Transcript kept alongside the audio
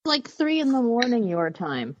like 3 a.m. your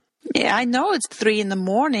time. Yeah, I know it's 3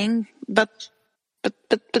 a.m, but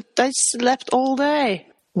I slept all day.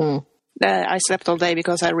 I slept all day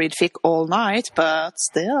because I read fic all night, but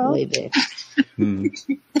still.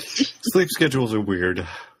 Sleep schedules are weird.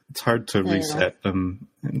 It's hard to reset them.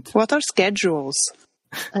 What are schedules?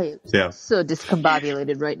 So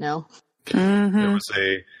discombobulated right now. Mm-hmm. There was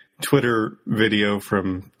a Twitter video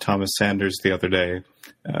from Thomas Sanders the other day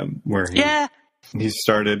where he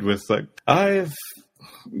started with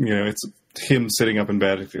it's him sitting up in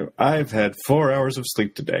bed. I've had 4 hours of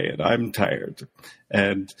sleep today and I'm tired.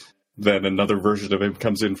 And then another version of him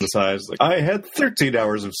comes in for size like, I had 13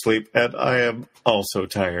 hours of sleep and I am also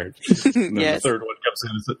tired. And then the third one comes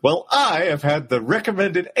in and says, well, I have had the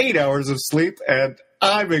recommended 8 hours of sleep and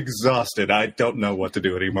I'm exhausted. I don't know what to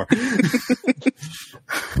do anymore.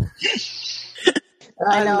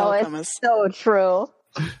 I know, it's so true.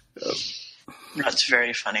 That's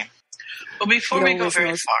very funny. Well, before we go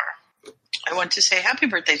very far, I want to say happy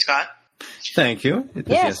birthday, Scott. Thank you. It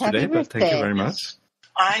was yesterday, but thank you very much.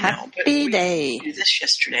 I know, but happy day. We did this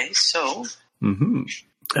yesterday, so...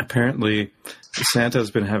 Apparently, Santa's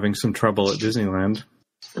been having some trouble at Disneyland.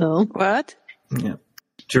 Oh. What? Yeah.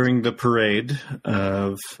 During the parade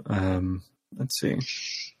of,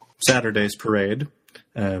 Saturday's parade,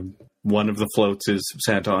 one of the floats is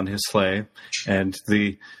Santa on his sleigh, and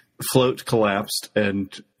the float collapsed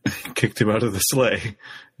and kicked him out of the sleigh.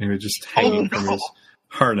 He was just hanging from his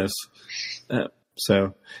harness.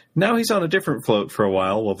 So now he's on a different float for a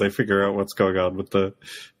while they figure out what's going on with the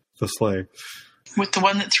sleigh. With the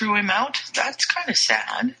one that threw him out? That's kind of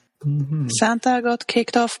sad. Mm-hmm. Santa got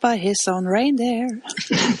kicked off by his own reindeer.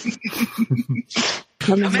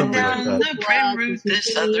 Coming down the prim route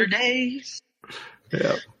this other day.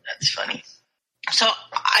 Yeah. That's funny. So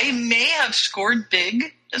I may have scored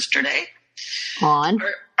big yesterday.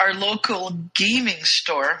 Our local gaming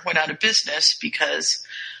store went out of business because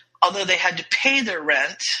although they had to pay their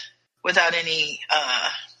rent without any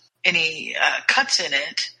cuts in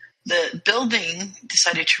it, the building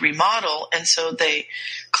decided to remodel, and so they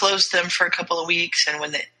closed them for a couple of weeks. And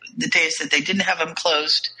when the days that they didn't have them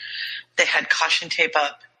closed, they had caution tape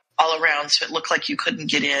up all around, so it looked like you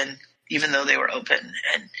couldn't get in, even though they were open.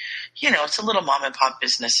 And it's a little mom and pop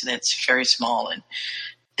business, and it's very small, and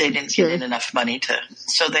they didn't get in enough money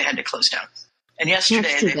so they had to close down. And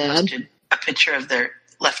yesterday they posted a picture of their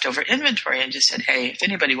leftover inventory and just said, hey, if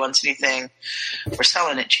anybody wants anything, we're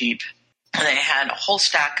selling it cheap. And they had a whole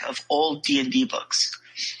stack of old D&D books.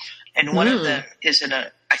 And one of them is an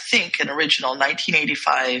original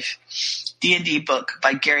 1985 D&D book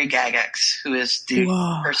by Gary Gygax, who is the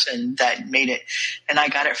person that made it. And I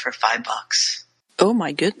got it for $5. Oh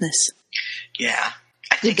my goodness. Yeah.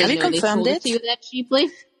 I think Did they know they sold it to you that cheaply?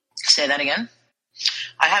 Say that again?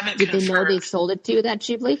 I haven't confirmed. Did they know they sold it to you that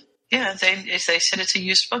cheaply? Yeah, they said it's a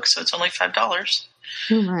used book, so it's only $5.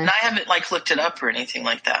 Oh, right. And I haven't looked it up or anything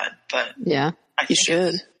like that, but yeah, you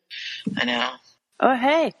should. I know. Oh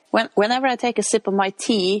hey, whenever I take a sip of my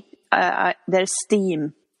tea, there's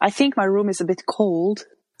steam. I think my room is a bit cold.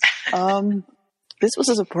 This was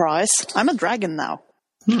a surprise. I'm a dragon now.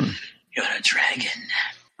 You're a dragon.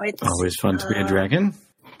 Always fun to be a dragon.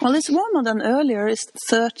 Well, it's warmer than earlier. It's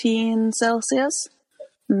 13 Celsius.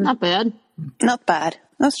 Not bad. Not bad.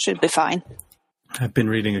 That should be fine. I've been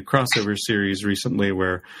reading a crossover series recently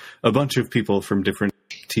where a bunch of people from different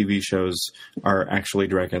TV shows are actually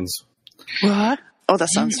dragons. What? Oh, that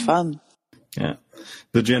sounds fun. Yeah.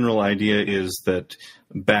 The general idea is that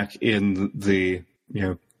back in the,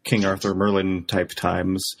 King Arthur Merlin type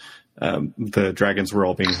times, the dragons were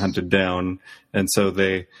all being hunted down, and so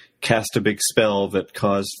they cast a big spell that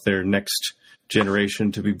caused their next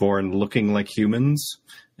generation to be born looking like humans,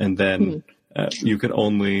 and then you could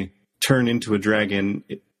only turn into a dragon,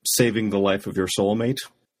 saving the life of your soulmate.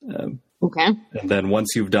 Okay. And then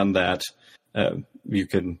once you've done that, you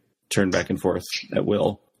can turn back and forth at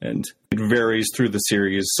will. And it varies through the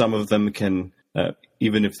series. Some of them can,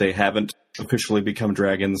 even if they haven't officially become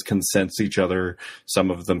dragons, can sense each other. Some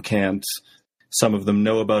of them can't. Some of them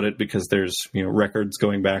know about it because there's records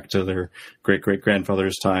going back to their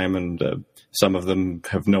great-great-grandfather's time, and some of them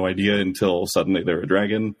have no idea until suddenly they're a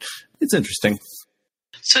dragon. It's interesting.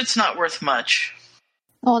 So it's not worth much.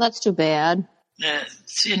 Oh, that's too bad.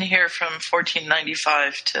 It's in here from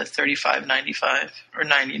 $14.95 to $35.95 or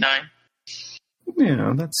 $99.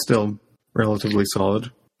 Yeah, that's still relatively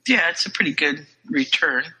solid. Yeah, it's a pretty good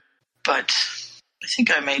return, but I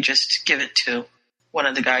think I may just give it to one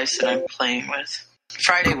of the guys that I'm playing with.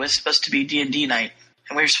 Friday was supposed to be D&D night,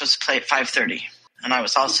 and we were supposed to play at 5:30, and I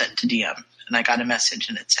was all set to DM, and I got a message,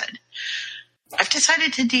 and it said, I've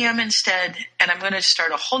decided to DM instead, and I'm going to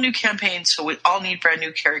start a whole new campaign, so we all need brand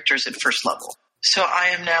new characters at first level. So I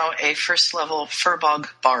am now a first level Furbog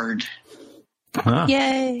Bard. Ah,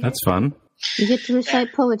 Yay! that's fun. You get to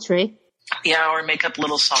recite poetry. Yeah, or make up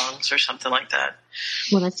little songs or something like that.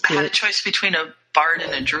 Well, that's I had a cute. choice between a Bard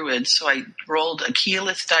and a Druid, so I rolled a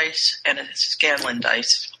Keyleth dice and a Scanlan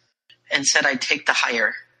dice and said I'd take the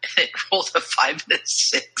higher. And it rolled a 5 and a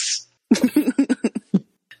 6.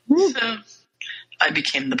 So I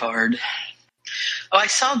became the Bard. Oh, I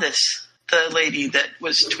saw this. The lady that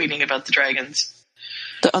was tweeting about the dragons.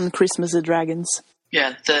 The unchristmasy dragons.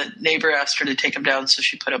 Yeah, the neighbor asked her to take them down, so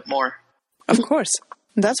she put up more. Of course.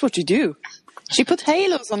 That's what you do. She put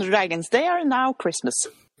halos on the dragons. They are now Christmas.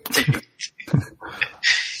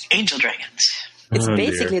 Angel dragons. It's Oh,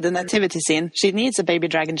 basically dear. the nativity scene. She needs a baby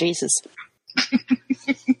dragon Jesus.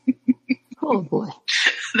 Oh, boy.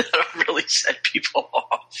 That really set people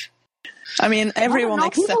off. I mean, everyone I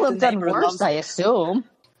don't know, except people the have done neighbor worse, loves I assume.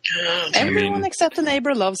 Everyone except the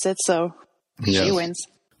neighbor loves it, so she Yes. wins.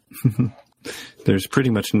 There's pretty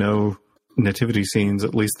much no nativity scenes,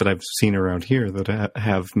 at least that I've seen around here, that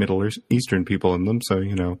have Middle Eastern people in them. So,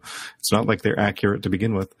 it's not like they're accurate to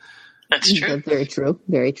begin with. That's true. That's very true.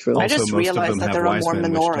 Very true. I Also, just most of realized them that have there are wise more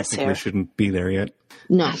men, which menorahs technically here. shouldn't be there yet.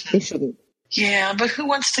 No, they shouldn't. Yeah, but who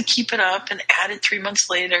wants to keep it up and add it 3 months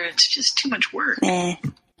later? It's just too much work. Eh.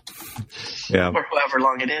 Yeah. Or however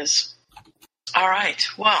long it is. All right.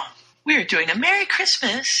 Well, we are doing a Merry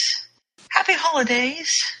Christmas. Happy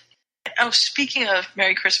Holidays. Oh, speaking of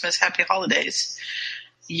Merry Christmas, Happy Holidays,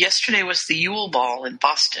 yesterday was the Yule Ball in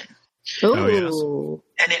Boston, Ooh. Oh,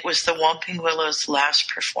 yes. and it was the Whomping Willow's last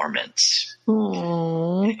performance.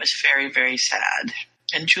 Aww. It was very, very sad.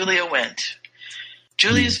 And Julia went.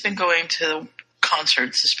 Julia's been going to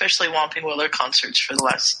concerts, especially Whomping Willow concerts, for the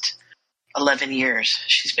last 11 years.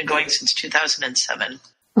 She's been going since 2007.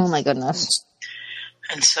 Oh, my goodness.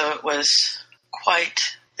 And so it was quite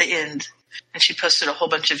the end. And she posted a whole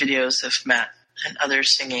bunch of videos of Matt and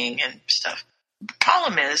others singing and stuff. The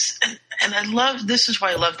problem is, and I love, this is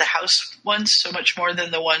why I love the house ones so much more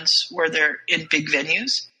than the ones where they're in big venues.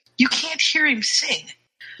 You can't hear him sing.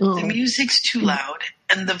 Oh. The music's too loud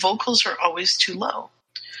and the vocals are always too low.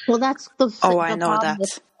 Well, that's the Oh, I the know problem that.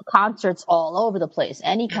 with concerts all over the place.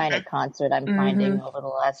 Any kind of concert I'm finding over the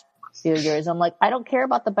last few years. I'm like, I don't care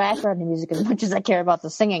about the background music as much as I care about the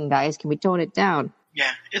singing, guys. Can we tone it down?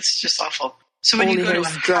 Yeah, it's just awful. So when Only you go to a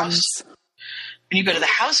hears house, drums. when you go to the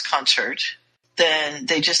house concert, then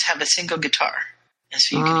they just have a single guitar. And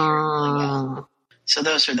so you can hear it really well. So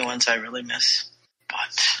those are the ones I really miss.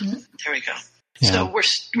 But there we go. Yeah. So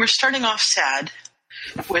we're starting off sad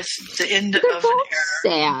with the end They're of an both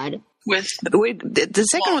era. sad. With, Wait, the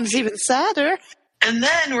second one's even sadder. and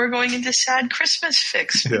then we're going into sad Christmas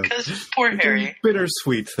fix Yeah. because poor Harry.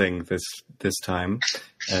 Bittersweet thing this time.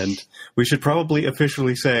 And we should probably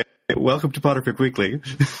officially say, welcome to Potterfic Weekly.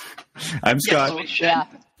 I'm Scott. Yes, we should. Yeah.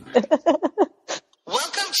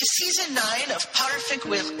 Welcome to season 9 of Potterfic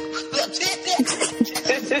with.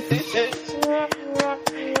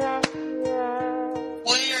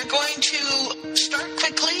 We are going to start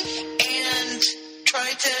quickly and try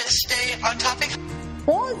to stay on topic.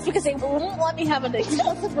 Well, it's because they won't let me have an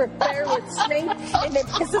exclusive affair with Snape, and it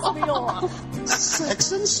pisses me off.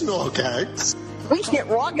 Sex and snorkex. We can't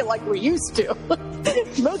rock it like we used to.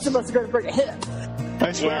 Most of us are going to bring a hit.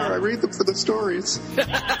 I swear, I read them for the stories.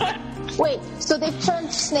 Wait, so they've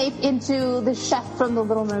turned Snape into the chef from The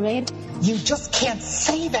Little Mermaid? You just can't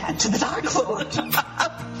say that to the Dark Lord.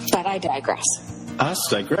 But I digress. Us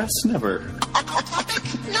digress never.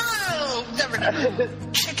 No, never.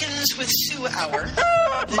 Chickens with Sue Hour.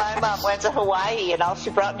 My mom went to Hawaii and all she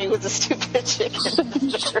brought me was a stupid chicken.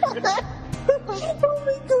 Oh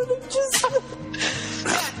my god, I'm just...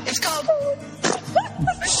 Yeah, it's called.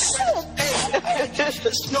 Hey,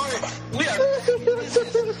 snort. We are.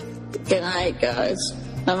 Good night, guys.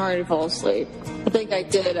 I'm ready to fall asleep. I think I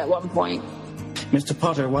did at one point. Mr.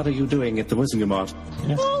 Potter, what are you doing at the Wizengamot?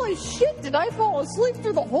 Holy shit, did I fall asleep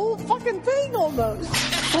through the whole fucking thing almost?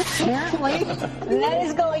 Apparently. That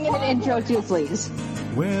is going in an intro too, please.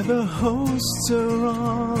 Where the hosts are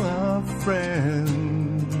all our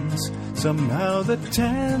friends. Somehow the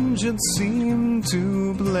tangents seem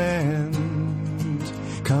to blend.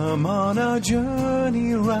 Come on our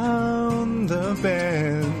journey round the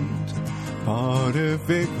bend.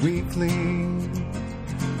 Potterfic Weekly,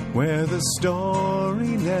 where the story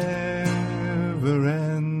never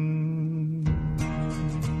ends.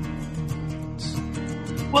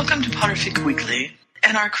 Welcome to Potterfic Weekly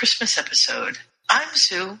and our Christmas episode. I'm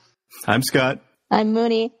Sue. I'm Scott. I'm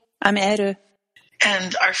Mooney. I'm Eru.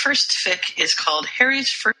 And our first fic is called Harry's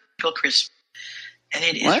First Magical Christmas. And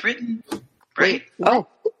it is written... Right? Oh,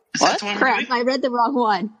 Is that the one we're Crap, doing? I read the wrong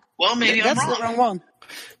one. Well, maybe I'm that's wrong. the wrong one.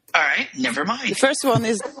 All right, never mind. The first one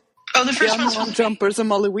is Oh, the first the one's Unworn Jumpers and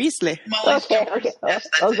Molly Weasley. Molly's Okay, Jumpers. okay. Yes,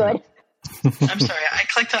 that's Oh, it. good. I'm sorry.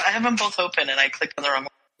 I have them both open, and I clicked on the wrong one.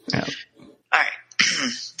 Yeah. All right.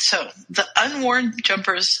 So, The Unworn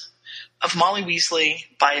Jumpers of Molly Weasley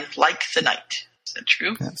by Like the Night. Is that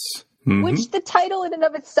true? Yes. Mhm. Which the title in and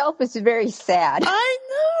of itself is very sad. I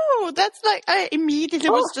know. That's like I immediately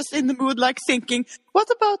was just in the mood, like thinking, what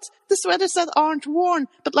about the sweaters that aren't worn?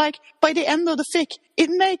 But like by the end of the fic, it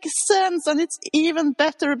makes sense, and it's even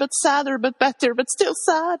better, but sadder, but better, but still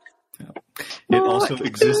sad. It also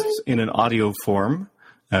exists in an audio form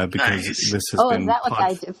because Nice. this has Oh, is been that what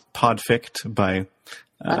I do? podficked by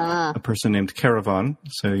a person named Caravan.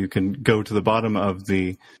 So you can go to the bottom of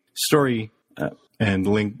the story and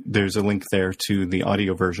link. There's a link there to the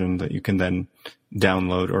audio version that you can then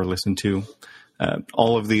download or listen to.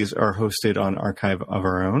 All of these are hosted on Archive of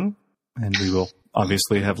Our Own, and we will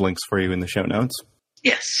obviously have links for you in the show notes.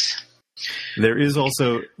 Yes. There is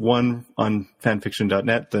also one on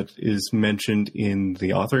fanfiction.net that is mentioned in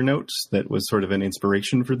the author notes that was sort of an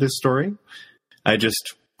inspiration for this story. I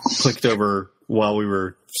just clicked over while we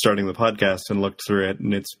were starting the podcast and looked through it,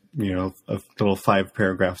 and it's, you know, a little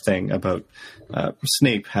 5-paragraph thing about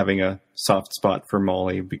Snape having a soft spot for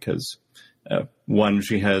Molly because, one,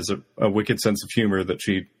 she has a wicked sense of humor that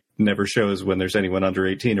she never shows when there's anyone under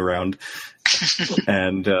 18 around.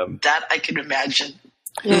 And That I can imagine.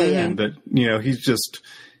 and that, you know,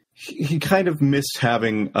 he kind of missed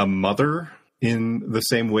having a mother in the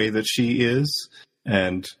same way that she is.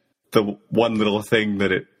 And the one little thing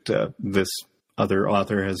that this other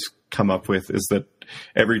author has come up with is that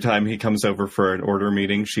every time he comes over for an order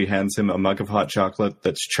meeting, she hands him a mug of hot chocolate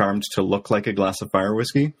that's charmed to look like a glass of fire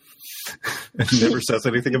whiskey and never says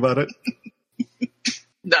anything about it.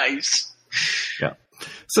 Nice. Yeah.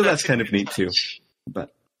 So that's kind of neat too.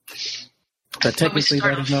 But technically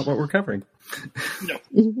that is not what we're covering.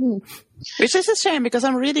 No. Which is a shame because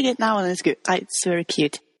I'm reading it now and it's good. It's very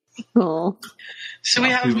cute. Oh. So we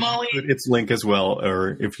have We will Molly. put its link as well,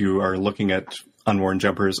 or if you are looking at Unworn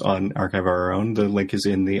Jumpers on Archive of Our Own, the link is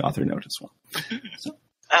in the author note as well.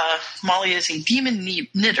 Molly is a demon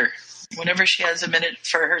knitter. Whenever she has a minute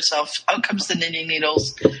for herself, out comes the knitting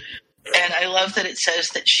needles. And I love that it says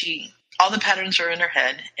that all the patterns are in her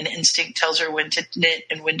head, and instinct tells her when to knit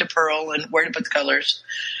and when to purl and where to put the colors.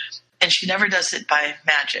 And she never does it by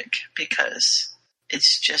magic because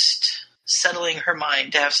it's just settling her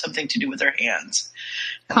mind to have something to do with her hands.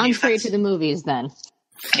 Contrary to the movies, then.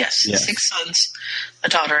 Yes, Yes. 6 sons, a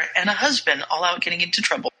daughter, and a husband all out getting into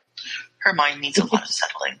trouble. Her mind needs a lot of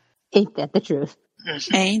settling. Ain't that the truth?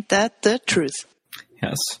 Ain't that the truth?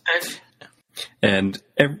 Yes. And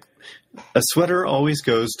a sweater always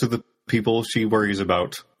goes to the people she worries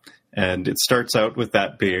about. And it starts out with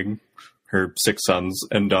that being her 6 sons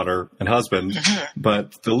and daughter and husband.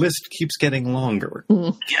 But the list keeps getting longer.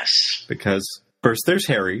 Yes. Because first there's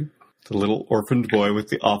Harry, the little orphaned boy with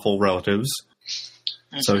the awful relatives.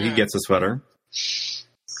 So he gets a sweater.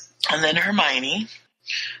 And then Hermione,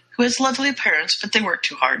 who has lovely parents, but they work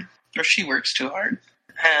too hard. Or she works too hard.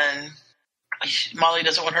 And Molly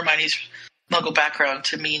doesn't want Hermione's Muggle background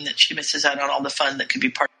to mean that she misses out on all the fun that could be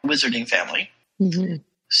part of the wizarding family.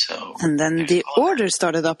 So, And then the order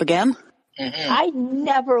started up again. I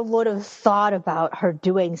never would have thought about her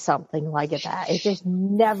doing something like that. It just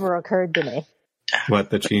never occurred to me. What,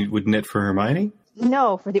 that she would knit for Hermione?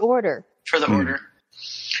 No, for the order. for the order.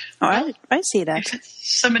 Oh, I see that. If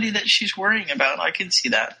it's somebody that she's worrying about, I can see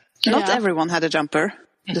that. Not Yeah. everyone had a jumper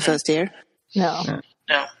the first year. No.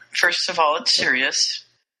 No, first of all, it's serious.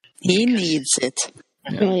 He needs it.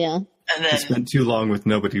 Oh, yeah. And He then, spent too long with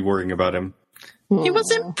nobody worrying about him. He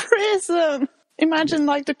was in prison. Imagine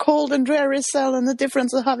like the cold and dreary cell and the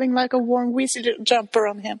difference of having like a warm Weasley jumper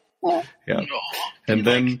on him. Oh. Yeah. And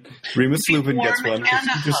then Remus Lupin gets warm one because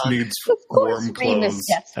and he a just hug. needs Of course warm Remus clothes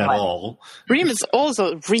gets at one. all. Remus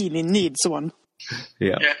also really needs one.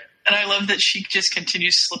 Yeah. yeah. And I love that she just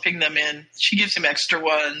continues slipping them in. She gives him extra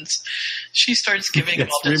ones. She starts giving him Yes,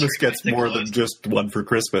 all Remus this gets more than just one for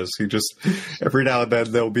Christmas. He just, every now and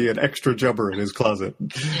then there'll be an extra jumper in his closet.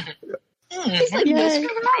 He's like Mr.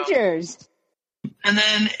 Rogers. And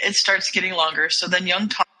then it starts getting longer. So then young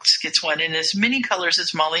Tonks gets one in as many colors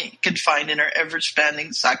as Molly could find in her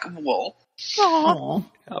ever-expanding sack of wool. Aww.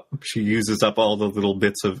 She uses up all the little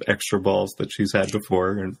bits of extra balls that she's had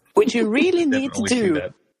before. And Which you really need to definitely see do.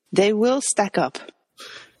 that. They will stack up.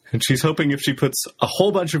 And she's hoping if she puts a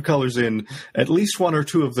whole bunch of colors in, at least one or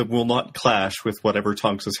two of them will not clash with whatever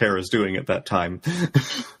Tonks' hair is doing at that time.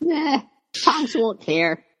 Tonks won't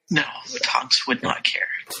care. No, Tonks would not care.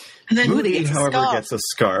 And then Moody, however, gets a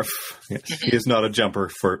scarf. Yes, he is not a jumper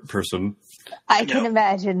person. I can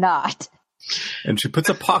imagine not. And she puts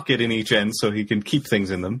a pocket in each end so he can keep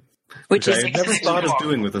things in them. Which I had never thought of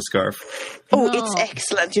doing with a scarf. Oh, it's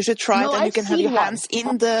excellent. You should try it, and you can have your hands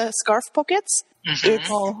in the scarf pockets.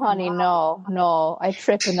 Oh, honey, no. I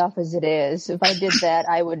trip enough as it is. If I did that,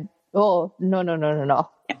 I would... Oh, no.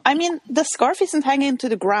 I mean, the scarf isn't hanging to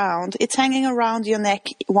the ground. It's hanging around your neck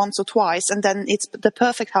once or twice, and then it's the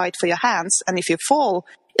perfect height for your hands. And if you fall,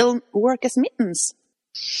 it'll work as mittens.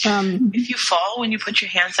 If you fall when you put your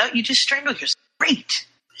hands out, you just strangle yourself. Great.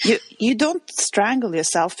 You don't strangle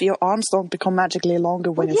yourself. Your arms don't become magically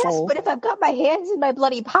longer when you fall. Yes, but if I've got my hands in my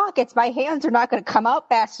bloody pockets, my hands are not going to come out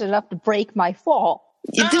fast enough to break my fall.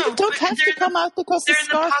 You don't have to come out because the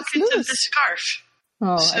scarf is loose. Of the scarf.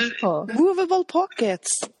 Oh, I suppose. Movable pockets.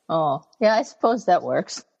 Oh, yeah, I suppose that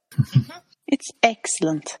works. It's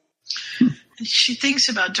excellent. She thinks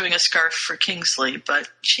about doing a scarf for Kingsley, but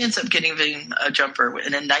she ends up getting a jumper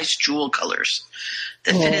in a nice jewel colors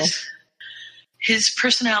that fit his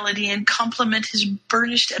personality and complement his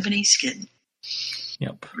burnished ebony skin.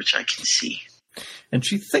 Yep. Which I can see. And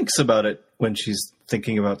she thinks about it when she's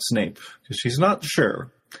thinking about Snape, because she's not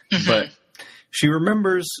sure. But she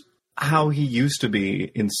remembers how he used to be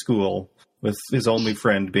in school with his only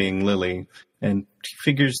friend being Lily, and she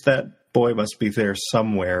figures that boy must be there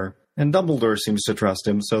somewhere. And Dumbledore seems to trust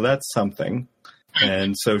him, so that's something.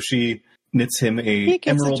 And so she knits him a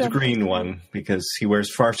emerald green one, because he wears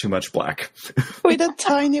far too much black. With a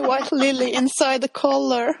tiny white lily inside the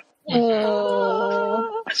collar. As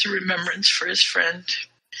a remembrance for his friend.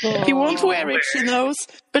 He won't wear it, she knows,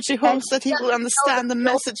 but she hopes that he will understand the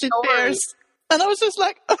message it bears. And I was just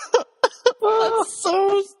like, that's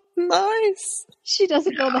so nice. She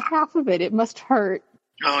doesn't know the half of it. It must hurt.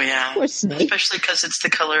 Oh, yeah. Poor Snape. Especially because it's the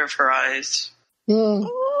color of her eyes.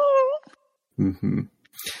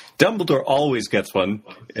 Dumbledore always gets one,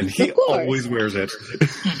 and he always wears it.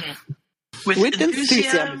 With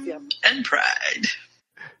enthusiasm and pride.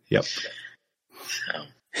 Yep. So.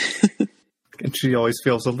 And she always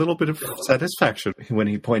feels a little bit of satisfaction when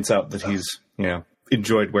he points out that he's,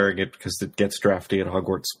 enjoyed wearing it because it gets drafty at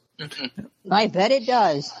Hogwarts. I bet it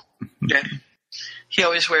does. Yeah. He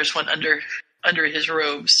always wears one under his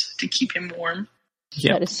robes to keep him warm.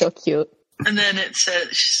 Yep. That is so cute. And then it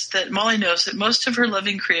says that Molly knows that most of her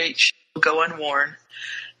loving creation will go unworn,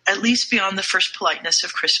 at least beyond the first politeness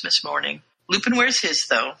of Christmas morning. Lupin wears his,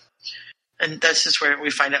 though. And this is where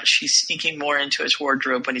we find out she's sneaking more into his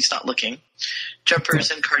wardrobe when he's not looking.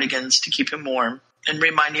 Jumpers and cardigans to keep him warm and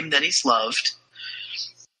remind him that he's loved.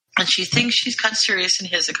 And she thinks she's got serious in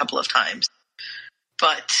his a couple of times.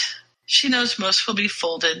 But she knows most will be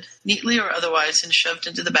folded, neatly or otherwise, and shoved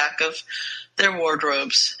into the back of their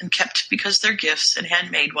wardrobes and kept because they're gifts and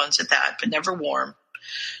handmade ones at that, but never worn,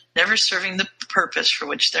 never serving the purpose for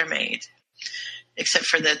which they're made. Except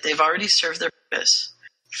for that they've already served their purpose.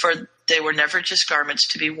 For they were never just garments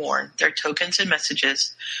to be worn. They're tokens and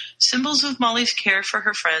messages, symbols of Molly's care for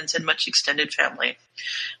her friends and much extended family.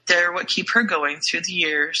 They're what keep her going through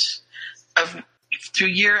year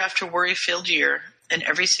after worry-filled year, and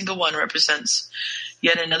every single one represents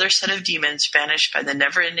yet another set of demons banished by the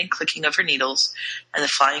never-ending clicking of her needles and the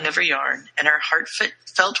flying of her yarn, and her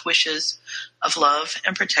heartfelt wishes of love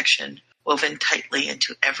and protection woven tightly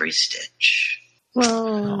into every stitch.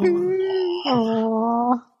 Aww.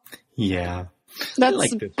 Yeah.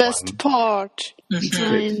 That's the best part.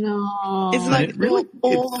 I know. It's like it really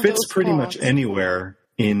it fits pretty much anywhere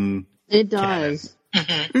in it does.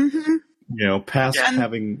 Past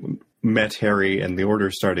having met Harry and the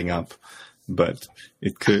Order starting up, but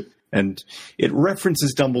it could, and it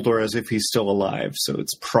references Dumbledore as if he's still alive, so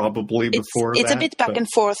it's probably before it's that. It's a bit back and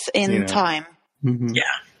forth in time. Yeah.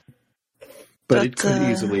 But it could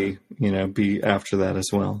easily, be after that as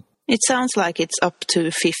well. It sounds like it's up to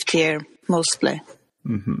 5th year, mostly.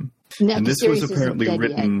 And this was apparently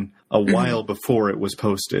written a while before it was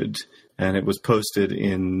posted, and it was posted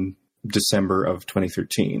in December of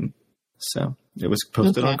 2013. So it was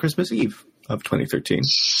posted on Christmas Eve of 2013.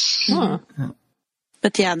 Huh.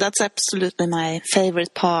 But yeah, that's absolutely my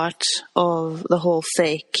favorite part of the whole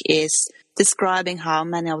fic is describing how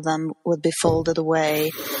many of them would be folded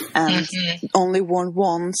away and only worn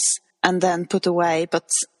once and then put away, but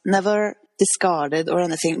never discarded or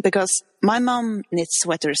anything. Because my mom knits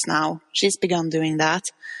sweaters now. She's begun doing that.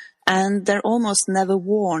 And they're almost never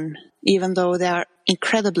worn, even though they are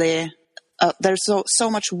incredibly there's so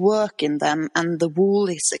much work in them, and the wool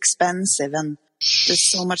is expensive, and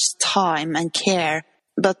there's so much time and care.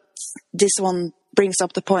 But this one brings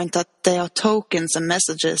up the point that they are tokens and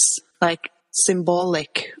messages, like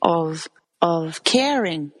symbolic of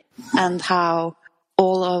caring, and how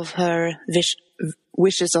all of her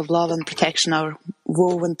wishes of love and protection are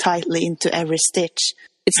woven tightly into every stitch.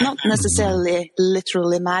 It's not necessarily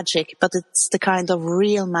literally magic, but it's the kind of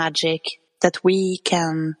real magic that we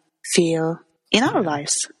can feel in our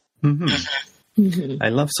lives. I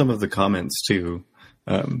love some of the comments too.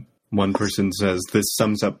 One person says, "This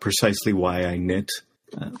sums up precisely why I knit."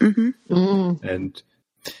 And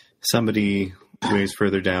somebody ways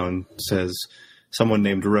further down says, someone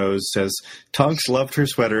named Rose says, "Tonks loved her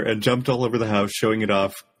sweater and jumped all over the house, showing it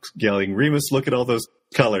off, yelling, 'Remus, look at all those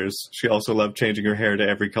colors.' She also loved changing her hair to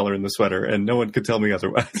every color in the sweater, and no one could tell me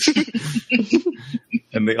otherwise."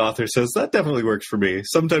 And the author says, "That definitely works for me.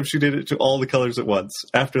 Sometimes she did it to all the colors at once.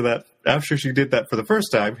 After she did that for the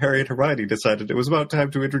first time, Harry and Hermione decided it was about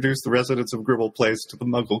time to introduce the residents of Gribble Place to the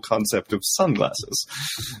Muggle concept of sunglasses."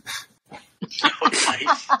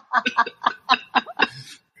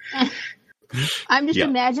 I'm just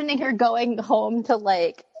imagining her going home to,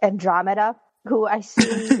 like, Andromeda, who I see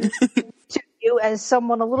to you as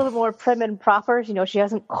someone a little bit more prim and proper. You know, she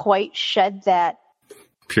hasn't quite shed that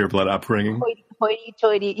pure blood upbringing.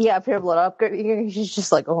 Hoity-toity, pure blood upbringing. She's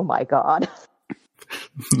just like, oh my god.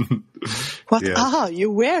 What are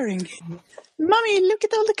you wearing? Mommy, look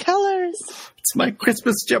at all the colors. It's my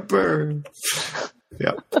Christmas jumper.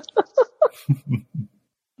 Yeah.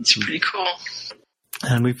 It's pretty cool.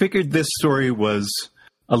 And we figured this story was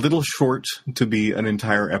a little short to be an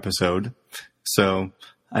entire episode. So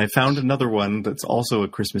I found another one that's also a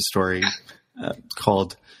Christmas story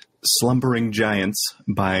called Slumbering Giants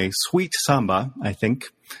by Sweet Samba, I think.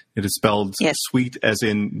 It is spelled sweet as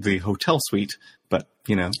in the hotel suite, but,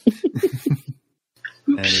 you know.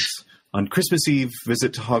 And it's on Christmas Eve,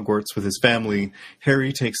 visit to Hogwarts with his family.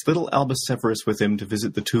 Harry takes little Albus Severus with him to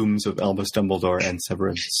visit the tombs of Albus Dumbledore and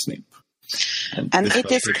Severus Snape. And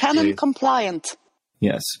it is canon compliant.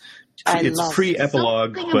 Yes. It's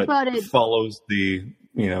pre-epilogue, but it follows the,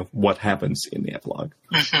 what happens in the epilogue.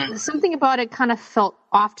 Something about it kind of felt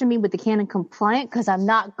off to me with the canon compliant, because I'm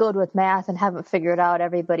not good with math and haven't figured out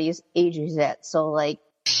everybody's ages yet. So, like...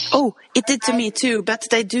 Oh, it did to me too, but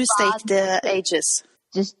they do state the ages.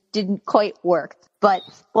 Just didn't quite work, but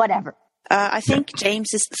whatever. I think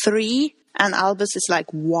James is 3, and Albus is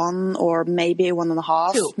like 1 or maybe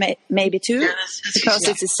 1.5, 2. Maybe 2, because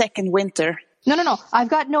it's his second winter. No. I've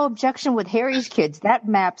got no objection with Harry's kids. That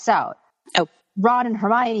maps out. Oh. Ron and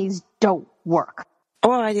Hermione's don't work.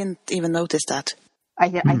 Oh, I didn't even notice that. I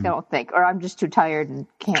don't think. Or I'm just too tired and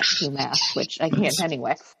can't do math, which I can't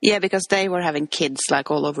anyway. Yeah, because they were having kids like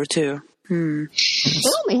all over too. They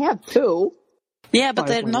only have 2. Yeah, but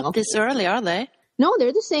they're not this early, are they? No,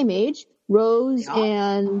 they're the same age. Rose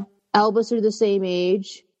and Albus are the same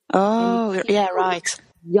age. Oh, yeah, right.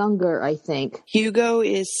 Younger, I think. Hugo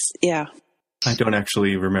is, I don't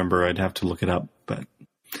actually remember. I'd have to look it up. But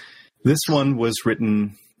this one was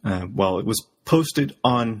written, it was posted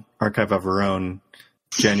on Archive of Our Own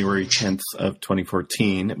January 10th of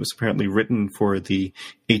 2014. It was apparently written for the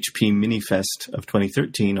HP Minifest of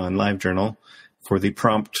 2013 on LiveJournal for the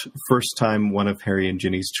prompt first time one of Harry and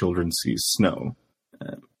Ginny's children sees snow.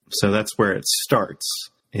 So that's where it starts,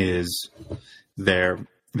 is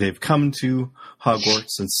they've come to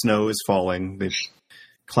Hogwarts and snow is falling. They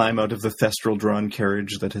climb out of the Thestral-drawn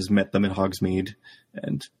carriage that has met them in Hogsmeade,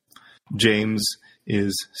 and James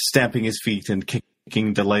is stamping his feet and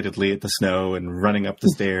kicking delightedly at the snow and running up the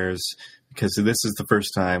stairs, because this is the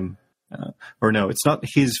first time, it's not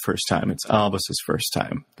his first time, it's Albus's first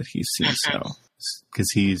time that he's seen snow, because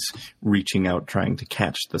he's reaching out trying to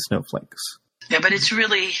catch the snowflakes. Yeah, but it's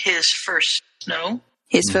really his first snow.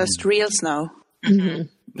 His first real snow. Mm-hmm.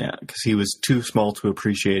 Yeah, because he was too small to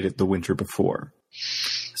appreciate it the winter before.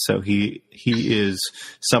 So he is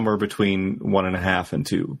somewhere between 1.5 and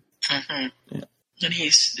 2. Mm-hmm. Yeah.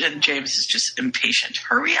 And James is just impatient.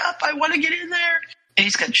 Hurry up! I want to get in there. And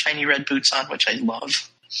he's got shiny red boots on, which I love.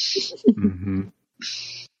 Mm-hmm.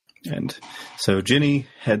 And so Ginny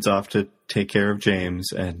heads off to take care of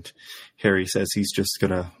James, and Harry says he's just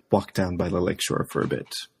going to walk down by the lakeshore for a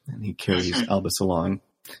bit. And he carries Albus along.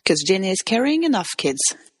 Because Ginny is carrying enough kids.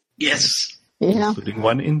 Yes. Yeah. Including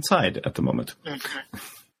one inside at the moment. Mm-hmm.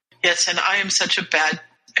 Yes, and I am such a bad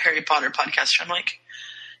Harry Potter podcaster. I'm like,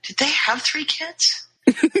 did they have 3 kids?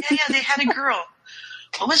 Yeah, they had a girl.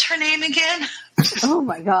 What was her name again? Oh,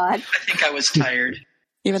 my God. I think I was tired.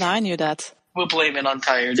 Even I knew that. We'll blame it on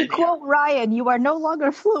tired. To quote Ryan, you are no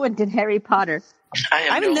longer fluent in Harry Potter.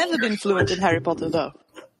 I've never been fluent in Harry Potter, though.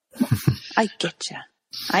 I getcha.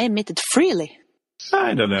 I admit it freely.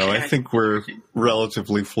 I don't know. I think we're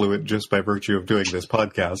relatively fluent just by virtue of doing this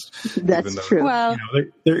podcast. That's true. Well,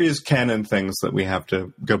 there is canon things that we have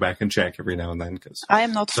to go back and check every now and then. Cause I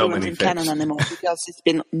am not fluent in canon anymore because it's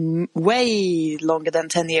been way longer than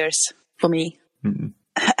 10 years for me.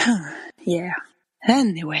 Yeah.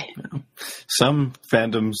 Anyway. Some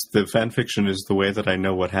fandoms, the fan fiction is the way that I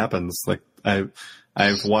know what happens. Like,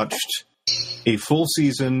 I've watched a full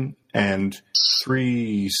season and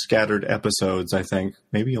 3 scattered episodes, I think,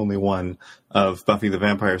 maybe only 1, of Buffy the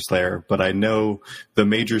Vampire Slayer, but I know the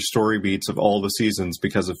major story beats of all the seasons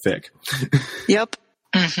because of fic. Yep.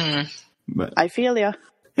 But I feel ya.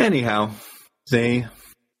 anyhow,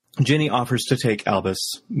 Ginny offers to take Albus,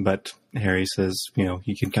 but Harry says,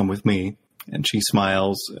 he can come with me. And she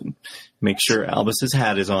smiles and makes sure Albus's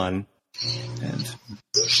hat is on. And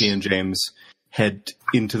she and James head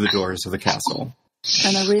into the doors of the castle.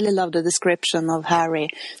 And I really love the description of Harry.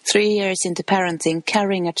 3 years into parenting,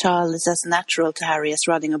 carrying a child is as natural to Harry as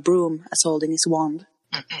riding a broom, as holding his wand.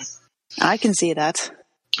 I can see that.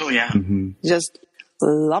 Oh, yeah. Mm-hmm. Just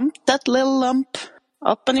lump that little lump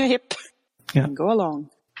up on your hip and go along.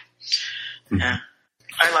 Yeah.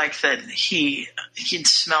 I like that he'd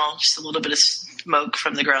smell just a little bit of smoke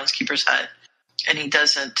from the groundskeeper's hut, and he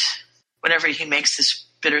doesn't, whenever he makes this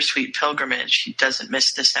bittersweet pilgrimage, he doesn't miss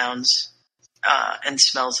the sounds and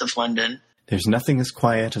smells of London. There's nothing as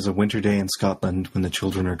quiet as a winter day in Scotland when the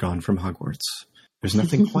children are gone from Hogwarts. There's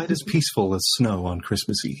nothing quite as peaceful as snow on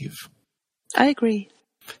Christmas Eve. I agree.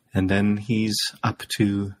 And then he's up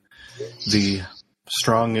to the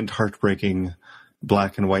strong and heartbreaking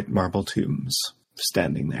black and white marble tombs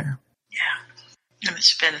standing there. Yeah. And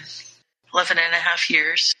it's been 11 and a half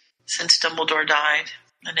years since Dumbledore died,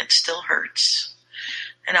 and it still hurts.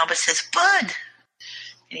 And Albus says, Bud!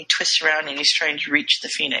 And he twists around and he's trying to reach the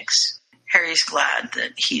Phoenix. Harry's glad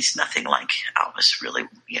that he's nothing like Albus, really,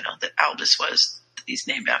 that Albus was, that he's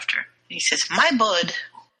named after. And he says, my Bud.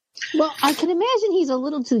 Well, I can imagine he's a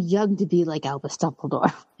little too young to be like Albus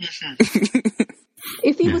Dumbledore.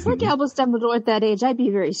 If he was like Albus Dumbledore at that age, I'd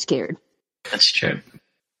be very scared. That's true.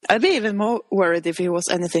 I'd be even more worried if he was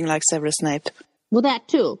anything like Severus Snape. Well, that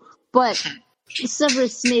too. But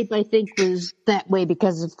Severus Snape, I think, was that way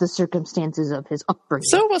because of the circumstances of his upbringing.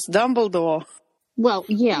 So was Dumbledore. Well,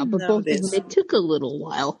 yeah, but both of them, it took a little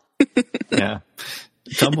while. Yeah.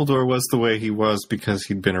 Dumbledore was the way he was because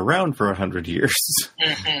he'd been around for 100 years.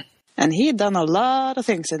 And he'd done a lot of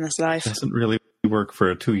things in his life. Doesn't really work for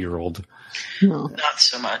a 2-year-old. No. Not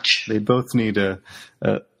so much. They both need a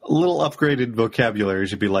little upgraded vocabulary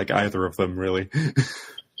to be like either of them, really.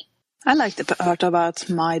 I like the part about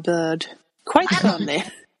my bird. Quite firmly.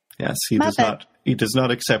 Yes, he does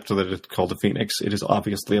not accept that it's called a phoenix. It is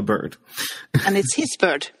obviously a bird. And it's his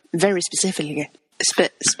bird, very specifically.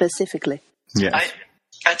 Yes.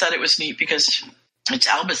 I thought it was neat because it's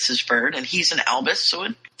Albus's bird, and he's an Albus, so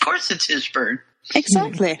of course it's his bird.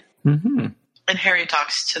 Exactly. Mm-hmm. And Harry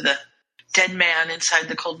talks to the dead man inside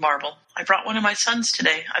the cold marble. I brought one of my sons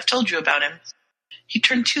today. I've told you about him. He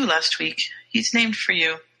turned 2 last week. He's named for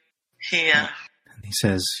you. And he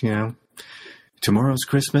says, tomorrow's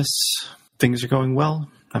Christmas. Things are going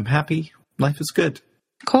well. I'm happy. Life is good.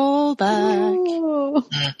 Call back.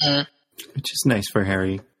 Which is nice for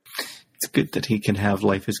Harry. It's good that he can have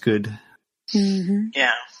life is good. Mm-hmm.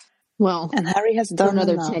 Yeah. Well, and Harry has done for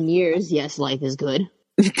another 10 years. Yes, life is good.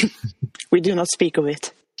 We do not speak of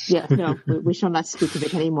it. Yeah, no, we shall not speak of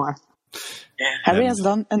it anymore. Yeah. Harry has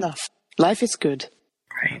done enough. Life is good.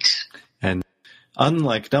 Right. And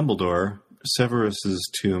unlike Dumbledore, Severus's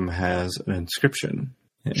tomb has an inscription.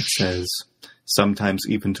 It says, sometimes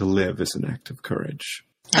even to live is an act of courage.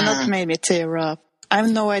 And that made me tear up. I have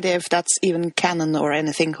no idea if that's even canon or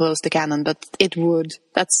anything close to canon, but it would.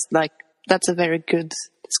 That's a very good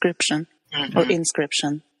description or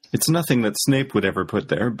inscription. It's nothing that Snape would ever put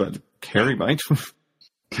there, but Harry might.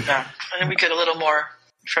 Yeah, and we get a little more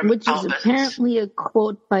from Which Albus. is apparently a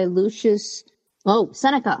quote by Lucius. Oh,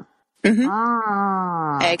 Seneca. Mm-hmm.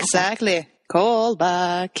 Ah. Exactly. Call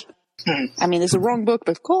back. I mean, it's a wrong book,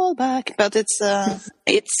 but call back. But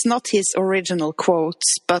it's not his original quote,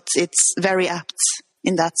 but it's very apt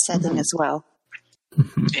in that setting as well.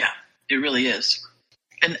 Yeah, it really is.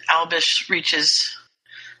 And Albus reaches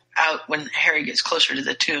out when Harry gets closer to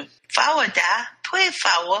the tomb. Flower da, pue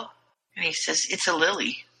flower. And he says, it's a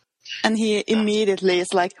lily. And he immediately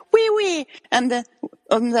is like, wee. And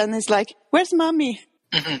then he's like, where's mommy?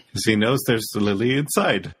 Because he knows there's the lily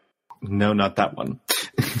inside. No, not that one.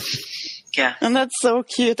 Yeah. And that's so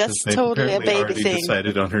cute. That's They totally a apparently baby already thing.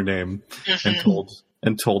 decided on her name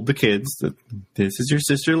and told the kids that this is your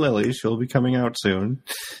sister Lily. She'll be coming out soon.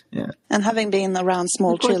 Yeah. And having been around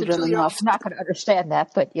small Of course, the children enough, 2-year-old's not going to understand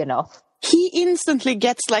that, but he instantly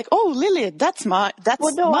gets like, "Oh, Lily, that's Well,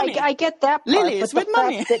 no, mommy." I get that part, Lily but is the with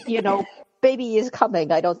mommy. fact that, baby is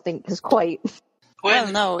coming, I don't think is quite...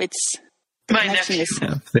 Well, no, it's the My connection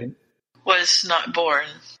nephew is. was not born.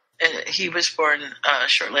 He was born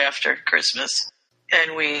shortly after Christmas,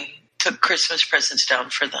 and we took Christmas presents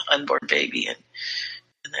down for the unborn baby, and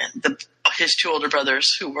then his two older brothers,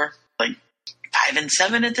 who were like 5 and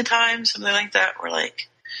 7 at the time, something like that, were like,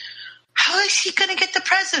 "How is he going to get the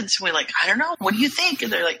presents?" And we're like, "I don't know. What do you think?"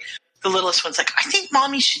 And they're like, the littlest one's like, "I think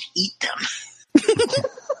mommy should eat them."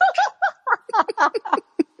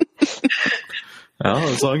 Well,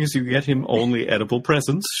 as long as you get him only edible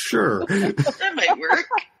presents, sure. That might work.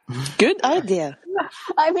 Good idea.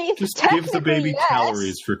 I mean, Just give the baby yes.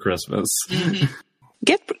 calories for Christmas.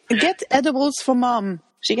 Get edibles for mom.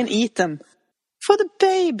 She can eat them. For the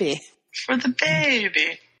baby. For the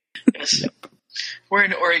baby. Yes. We're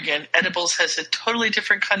in Oregon. Edibles has a totally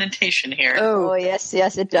different connotation here. Oh, yes,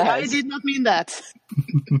 it does. I did not mean that.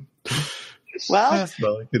 Well,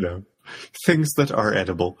 Things that are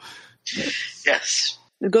edible. Yes.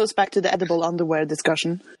 it goes back to the edible underwear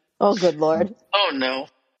discussion. Oh, good Lord. Oh, no.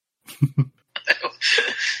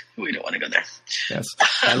 We don't want to go there. Yes.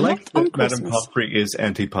 I like that Madame Pomfrey is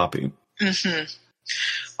anti-Poppy. Mm-hmm.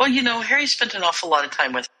 Well, Harry spent an awful lot of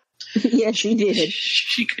time with her. Yes, he did.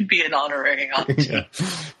 She could be an honorary aunt. Yeah.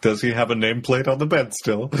 Does he have a nameplate on the bed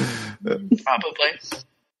still? Probably.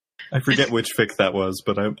 I forget which fic that was,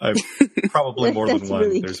 but I probably more than one.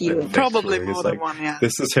 Really There's cute. been fics Probably where he's more than one, yeah.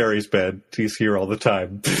 This is Harry's bed. He's here all the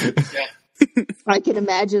time. Yeah. I can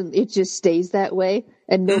imagine it just stays that way,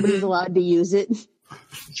 and nobody's allowed to use it.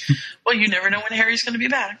 Well, you never know when Harry's going to be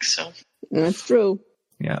back, so. That's true.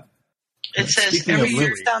 Yeah. It says Speaking every of year.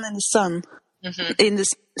 Lily. Sits down in the sun. Mm-hmm.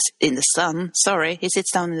 In the sun. Sorry, he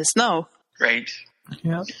sits down in the snow. Right.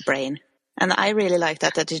 Yeah. Brain. And I really like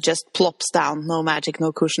that he just plops down. No magic,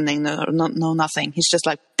 no cushioning, no nothing. He's just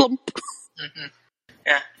like plump. Mm-hmm.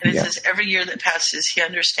 Yeah. And it says every year that passes, he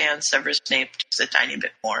understands Severus Snape just a tiny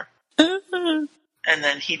bit more. Mm-hmm. And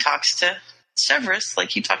then he talks to Severus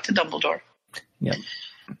like he talked to Dumbledore. Yep.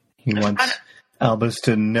 He wants Albus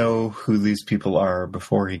to know who these people are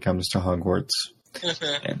before he comes to Hogwarts.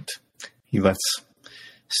 Mm-hmm. And he lets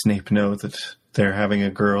Snape know that they're having a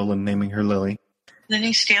girl and naming her Lily. Then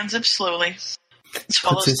he stands up slowly.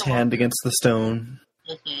 Puts his hand against the stone.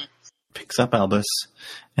 Mm-hmm. Picks up Albus.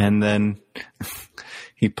 And then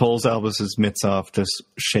he pulls Albus's mitts off to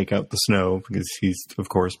shake out the snow because he's, of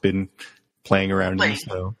course, been playing around in the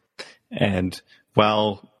snow. And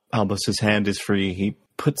while Albus's hand is free, he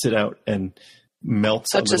puts it out and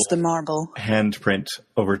melts Touches the marble handprint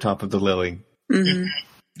over top of the lily. Mm-hmm.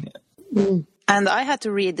 Yeah. Mm. And I had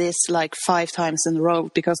to read this like 5 times in a row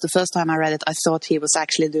because the first time I read it, I thought he was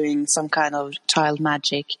actually doing some kind of child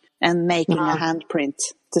magic and making a handprint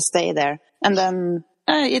to stay there. And then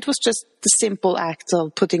it was just the simple act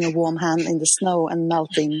of putting a warm hand in the snow and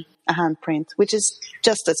melting a handprint, which is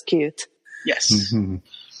just as cute. Yes. Mm-hmm.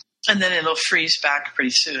 And then it'll freeze back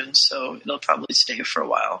pretty soon, so it'll probably stay for a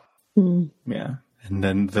while. Mm. Yeah. And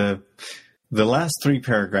then the last 3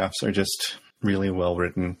 paragraphs are just really well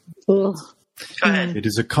written. Ugh. Go ahead. It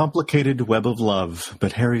is a complicated web of love,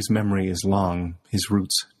 but Harry's memory is long, his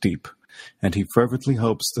roots deep, and he fervently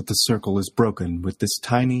hopes that the circle is broken with this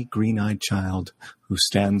tiny green-eyed child who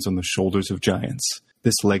stands on the shoulders of giants.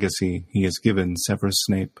 This legacy he has given Severus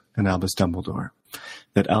Snape and Albus Dumbledore,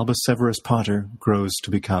 that Albus Severus Potter grows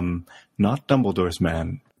to become not Dumbledore's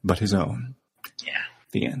man, but his own. Yeah.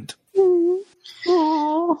 The end.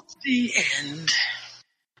 Oh. The end.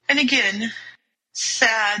 And again,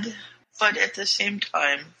 sad, but at the same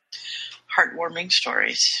time, heartwarming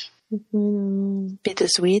stories.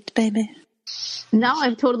 Bittersweet, baby. Now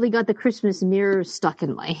I've totally got the Christmas mirror stuck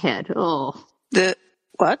in my head. Oh. The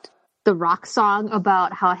what? The rock song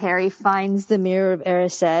about how Harry finds the mirror of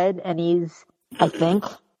Erised and he's, I think.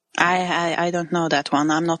 I don't know that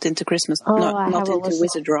one. I'm not into Christmas. Oh, not into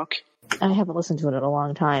wizard rock. I haven't listened to it in a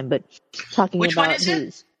long time, but talking Which about one is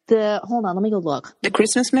it? Hold on, let me go look. The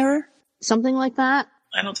Christmas mirror? Something like that.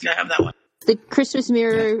 I don't think I have that one. The Christmas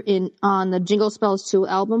mirror on the Jingle Spells 2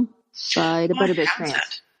 album by the Butterbeer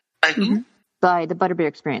Experience. By who? By the Butterbeer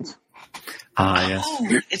Experience. Ah, yes.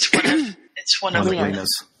 Oh, it's one of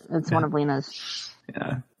Lena's. It's one of Lena's.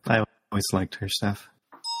 Yeah. I always liked her stuff.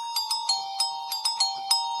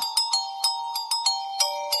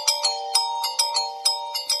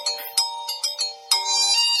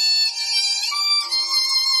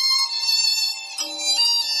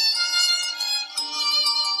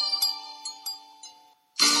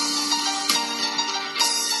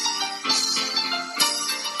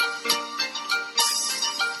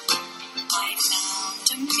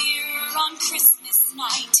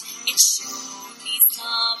 night, it showed me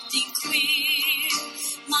something clear.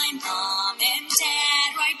 My mom and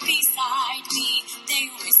dad right beside me, they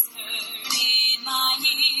whispered in my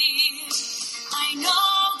ear. I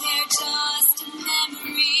know they're just a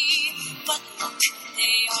memory, but look,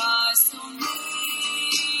 they are so near.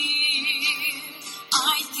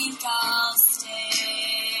 I think I'll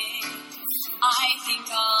stay. I think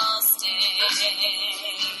I'll stay.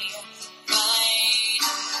 Right. Right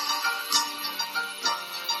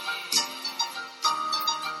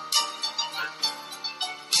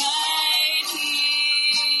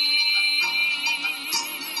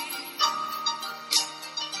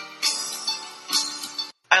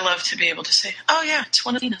I love to be able to say, oh yeah, it's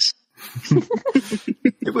one of Venus.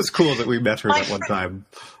 It was cool that we met her that one time.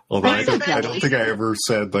 Although I don't think I ever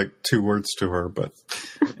said like 2 words to her, but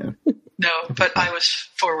yeah. No, but I was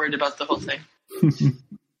forward about the whole thing. You're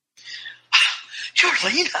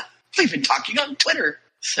Lena. We've been talking on Twitter.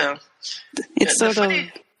 So it's sort of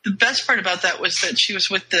the best part about that was that she was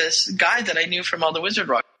with this guy that I knew from all the Wizard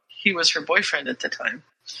Rock. He was her boyfriend at the time.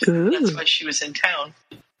 That's why she was in town.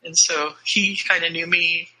 And so he kind of knew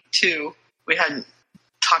me too. We hadn't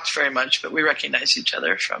talked very much, but we recognized each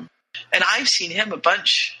other from. And I've seen him a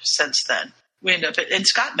bunch since then. We end up and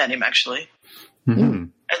Scott met him actually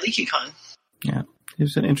at LeakyCon. Yeah, he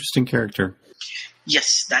was an interesting character. Yes,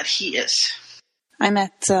 that he is. I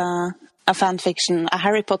met a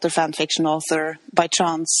Harry Potter fan fiction author by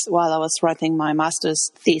chance while I was writing my master's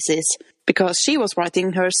thesis, because she was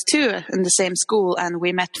writing hers too in the same school, and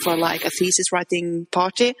we met for like a thesis writing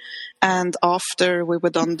party. And after we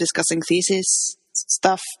were done discussing thesis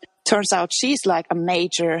stuff, turns out she's like a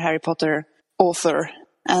major Harry Potter author.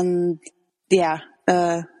 And yeah,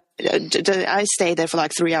 I stayed there for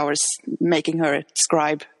like 3 hours making her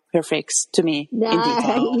describe her fics to me in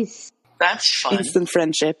detail. That's fun. Instant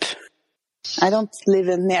friendship. I don't live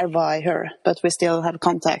nearby her, but we still have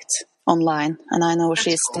contact online. And I know that's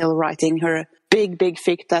she's cool. Still writing her big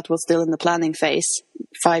fic that was still in the planning phase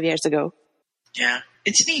 5 years ago. Yeah,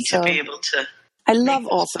 it's neat to be able to. I love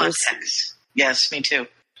authors. Contacts. Yes, me too.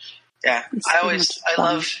 Yeah, I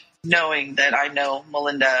love knowing that I know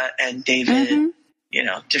Melinda and David, you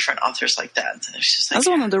know, different authors like that. And it's just like, that's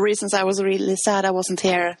one of the reasons I was really sad I wasn't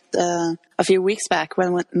here a few weeks back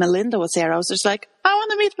when Melinda was here. I was just like, I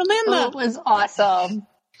want to meet Melinda. Oh, it was awesome.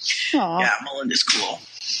 Aww. Yeah, Melinda's cool.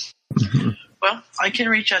 Well, I can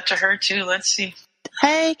reach out to her too. Let's see.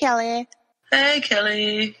 Hey, Kelly. Hey,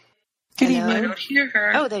 Kelly. Good evening. I don't hear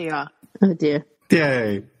her. Oh, there you are. Oh, dear.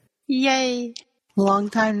 Yay. Yay. Long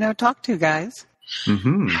time no talk to, guys.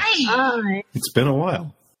 Mm-hmm. Hey. Hi. It's been a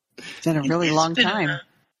while. It's been a really long time.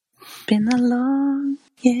 Been a long,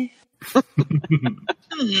 yeah.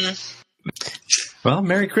 Well,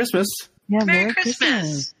 Merry Christmas. Yeah, Merry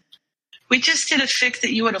Christmas. We just did a fic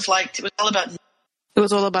that you would have liked. It was all about. It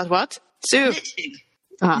was all about what? Soup. Knitting.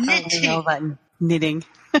 Knitting. I know about knitting.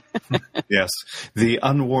 Yes, the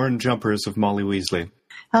unworn jumpers of Molly Weasley.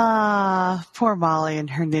 Ah, poor Molly and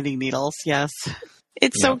her knitting needles. Yes,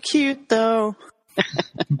 it's so cute, though.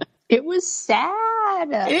 It was sad.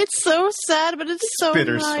 It's so sad, but it's so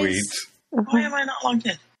bittersweet. Nice. Why am I not logged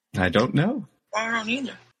in? I don't know. I don't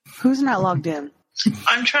either. Who's not logged in?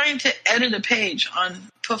 I'm trying to edit a page on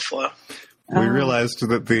Puffwa. We realized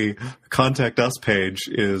that the Contact Us page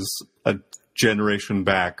is a generation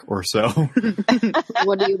back or so.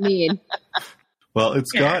 What do you mean? Well,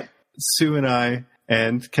 it's got Sue and I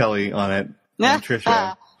and Kelly on it, and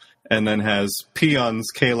Trisha, and then has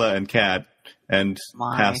Peons, Kayla, and Kat, and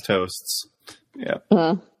past hosts. Yeah.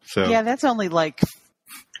 So yeah, that's only like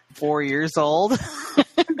 4 years old.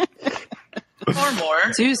 Or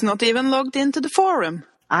more. Sue's not even logged into the forum.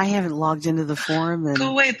 I haven't logged into the forum. And...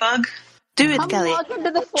 Go away, Bug. Do it, Kelly. Log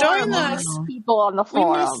into the forum. Join us. People on the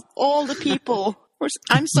forum. We miss all the people.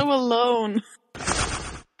 I'm so alone.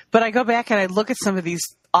 But I go back and I look at some of these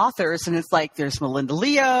authors, and it's like there's Melinda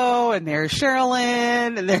Leo, and there's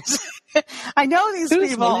Sherilyn, and there's I know these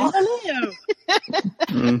Who's people. Melinda Leo?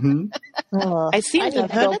 I've heard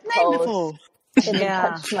that name before. I haven't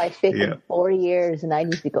touched my fic in 4 years, and I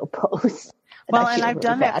need to go post. Well, and I've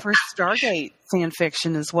done that for Stargate fan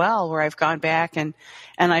fiction as well, where I've gone back and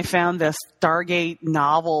I found this Stargate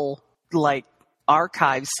novel like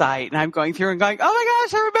archive site, and I'm going through and going, oh my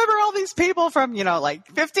gosh, I remember all these people from, like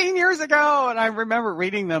 15 years ago, and I remember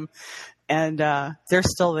reading them, and they're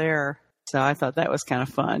still there. So I thought that was kind of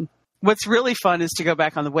fun. What's really fun is to go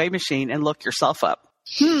back on the Wave Machine and look yourself up.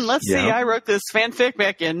 Let's see, I wrote this fanfic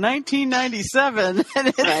back in 1997, and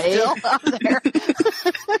it's still out there.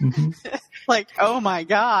 Like, oh my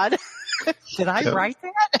God, did I write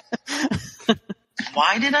that?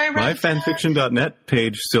 why did I write My fanfiction.net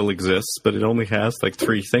page still exists, but it only has like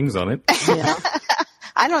 3 things on it. Yeah.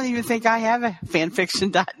 I don't even think I have a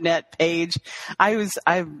fanfiction.net page. I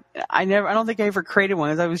don't think I ever created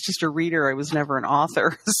one. I was just a reader. I was never an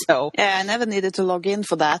author. So yeah, I never needed to log in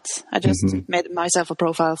for that. I just made myself a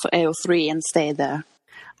profile for AO3 and stayed there.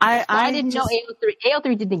 I didn't know AO3.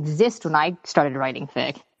 AO3 didn't exist when I started writing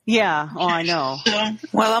fic. Yeah. Oh, I know.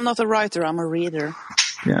 Well, I'm not a writer. I'm a reader.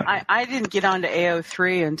 Yeah. I didn't get onto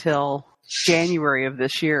AO3 until January of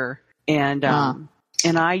this year, and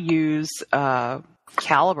I use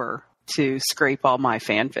Caliber to scrape all my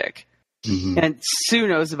fanfic. And Sue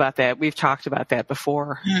knows about that. We've talked about that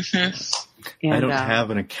before. And, I don't have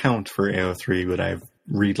an account for AO3, but I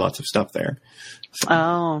read lots of stuff there. So.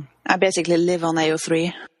 Oh, I basically live on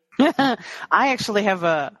AO3. I actually have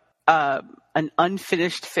an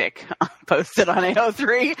unfinished fic posted on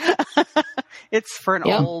AO3. It's for an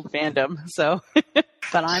old fandom, so but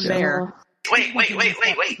I'm there. Wait. Go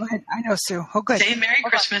ahead. I know, Sue. Oh, good. Say Merry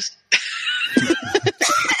Christmas.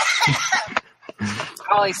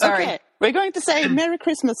 Ollie, sorry. Okay. We're going to say Merry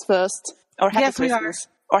Christmas first, or Happy Christmas,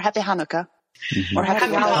 or Happy Hanukkah, or Happy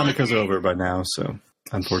Hanukkah's over by now, so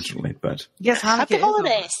unfortunately, but yes, Happy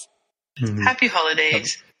holidays. Happy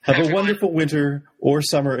holidays. Have a wonderful winter or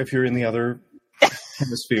summer if you're in the other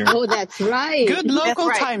hemisphere. Oh, that's right. Good local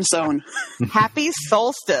time zone. Happy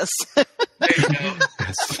solstice. There you go.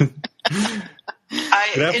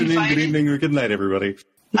 Good afternoon, good evening, or good night, everybody.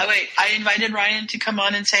 I invited Ryan to come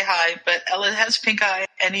on and say hi, but Ella has pink eye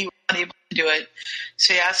and he was unable to do it.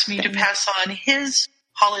 So he asked me to pass on his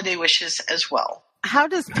holiday wishes as well. How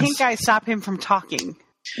does pink eye stop him from talking?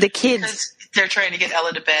 The kids. Because they're trying to get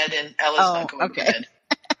Ella to bed and Ella's not going to bed.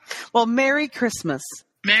 Well, Merry Christmas.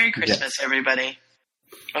 Merry Christmas, everybody.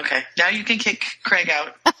 Okay, now you can kick Craig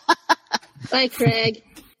out. Bye, Craig.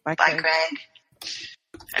 Bye, Craig.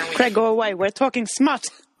 Craig, go away. We're talking smut.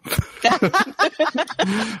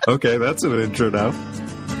 Okay, that's an intro now.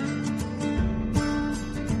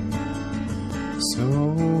 So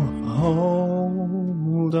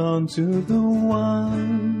hold on to the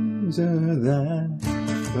wonder that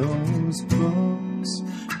those books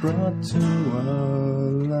brought to our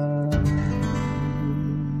lives.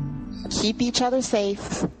 Keep each other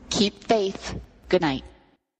safe. Keep faith. Good night.